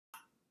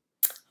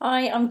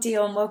Hi, I'm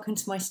Dionne, welcome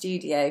to my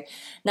studio.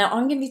 Now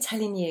I'm going to be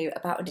telling you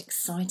about an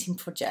exciting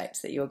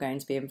project that you're going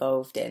to be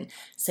involved in.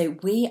 So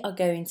we are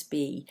going to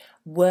be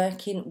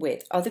working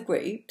with other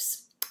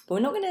groups, but we're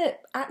not going to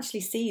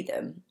actually see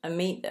them and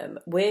meet them.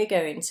 We're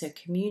going to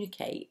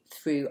communicate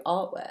through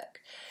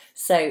artwork.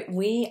 So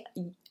we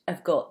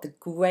have got the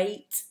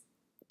great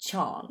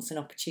chance and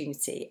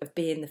opportunity of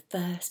being the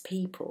first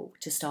people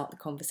to start the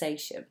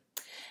conversation.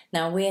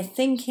 Now we're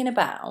thinking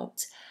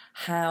about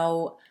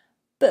how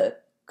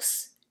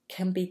books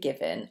can be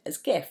given as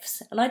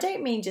gifts. And I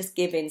don't mean just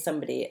giving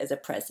somebody as a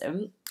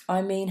present.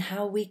 I mean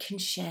how we can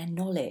share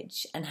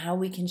knowledge and how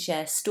we can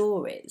share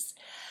stories.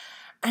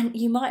 And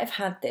you might have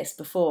had this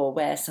before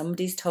where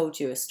somebody's told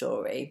you a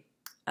story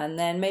and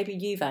then maybe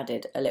you've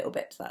added a little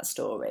bit to that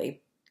story.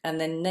 And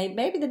then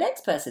maybe the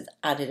next person's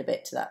added a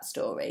bit to that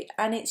story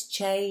and it's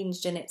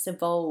changed and it's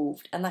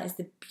evolved. And that is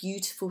the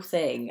beautiful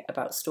thing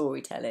about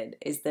storytelling,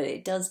 is that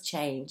it does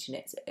change and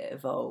it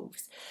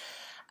evolves.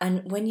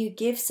 And when you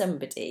give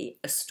somebody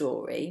a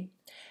story,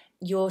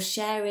 you're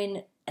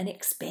sharing an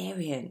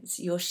experience,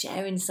 you're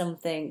sharing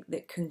something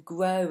that can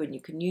grow and you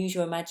can use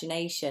your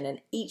imagination, and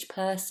each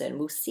person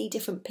will see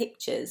different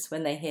pictures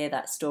when they hear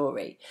that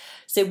story.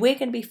 So we're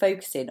going to be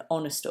focusing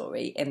on a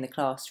story in the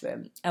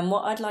classroom, and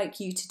what I'd like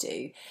you to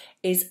do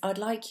is I'd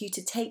like you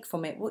to take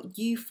from it what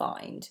you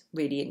find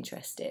really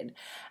interesting.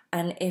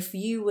 And if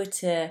you were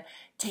to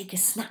take a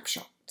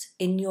snapshot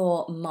in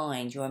your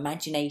mind, your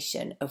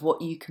imagination of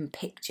what you can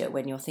picture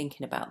when you're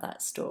thinking about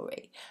that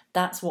story,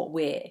 that's what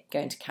we're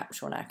going to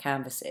capture on our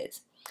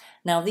canvases.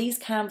 Now these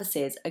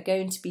canvases are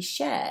going to be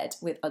shared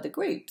with other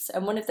groups,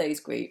 and one of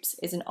those groups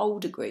is an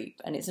older group,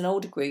 and it's an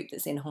older group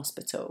that's in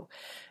hospital.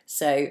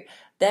 So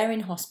they're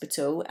in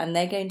hospital and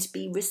they're going to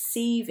be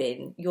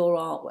receiving your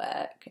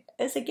artwork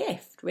as a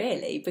gift,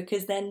 really,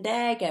 because then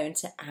they're going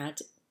to add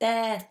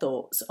their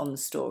thoughts on the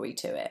story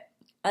to it.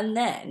 And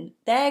then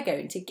they're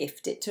going to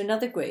gift it to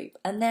another group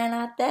and they'll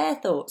add their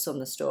thoughts on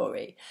the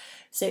story.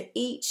 So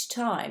each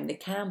time the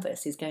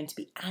canvas is going to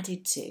be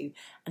added to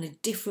and a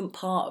different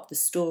part of the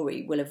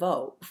story will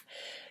evolve.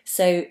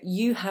 So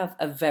you have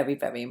a very,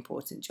 very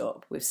important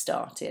job with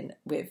starting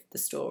with the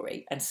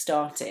story and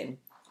starting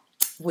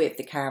with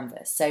the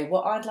canvas. So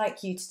what I'd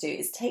like you to do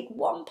is take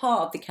one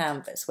part of the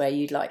canvas where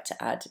you'd like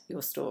to add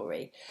your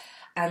story,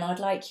 and I'd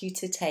like you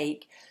to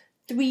take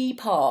 3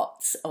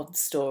 parts of the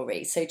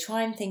story. So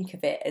try and think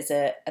of it as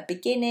a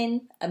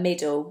beginning, a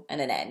middle and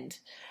an end.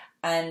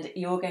 And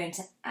you're going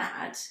to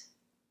add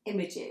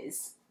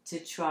images to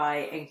try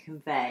and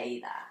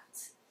convey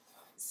that.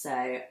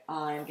 So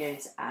I'm going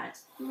to add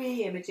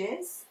 3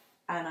 images,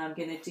 and I'm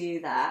going to do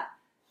that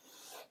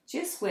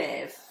just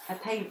with a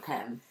paint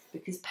pen,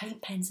 because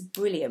paint pens are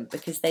brilliant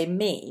because they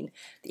mean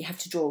that you have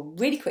to draw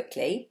really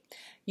quickly.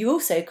 You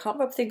also can't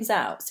rub things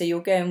out, so you're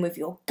going with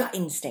your gut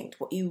instinct,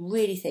 what you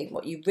really think,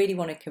 what you really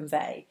want to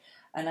convey.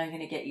 And I'm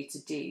going to get you to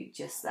do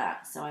just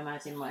that. So I'm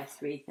adding my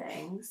 3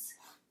 things.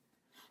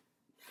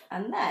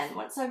 And then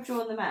once I've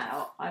drawn them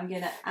out, I'm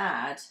going to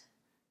add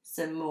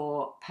some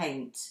more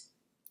paint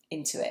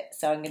into it.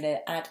 So I'm going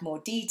to add more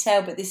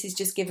detail, but this is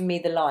just giving me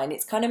the line.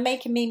 It's kind of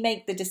making me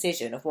make the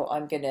decision of what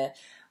I'm going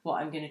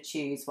to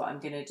choose, what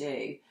I'm going to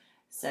do.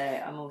 So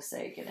I'm also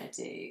going to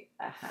do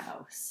a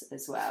house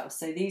as well.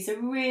 So these are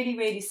really,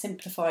 really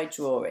simplified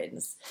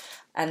drawings.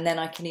 And then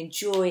I can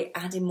enjoy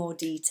adding more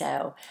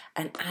detail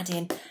and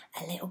adding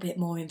a little bit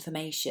more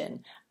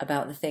information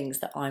about the things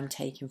that I'm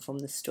taking from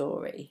the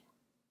story.